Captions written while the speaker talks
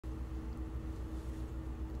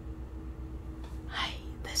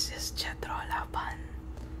This is Jethro Alaban,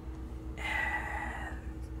 and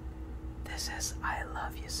this is I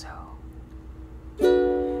Love You So.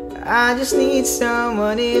 I just need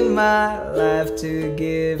someone in my life to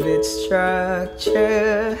give it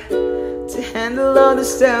structure, to handle all the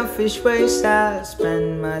selfish ways I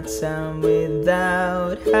spend my time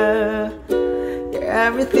without her. You're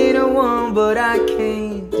everything I want, but I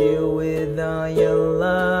can't deal with all your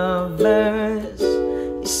lovers.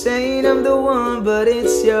 You're saying I'm the one, but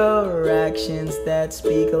it's your actions that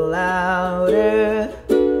speak louder.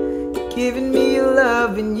 Giving me your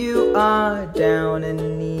love and you are down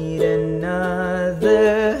and need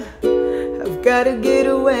another. I've gotta get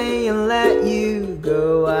away and let you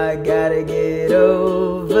go, I gotta get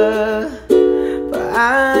over. But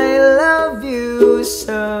I love you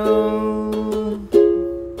so.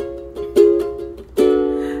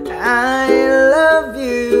 I love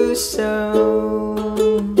you so.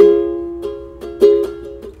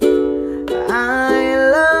 I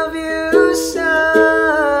love you so.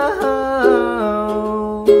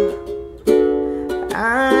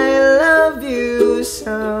 I love you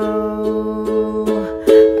so.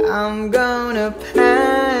 I'm gonna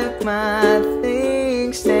pack my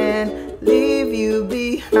things and leave you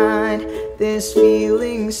behind. This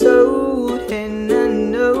feeling's old and I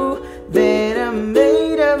know that I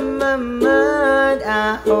made up my mind.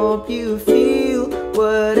 I hope you feel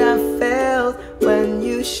what I felt when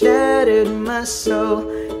you shattered my soul.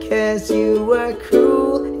 'Cause you were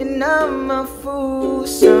cruel and I'm a fool,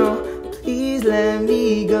 so please let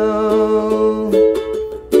me go.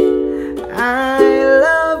 I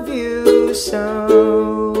love you so.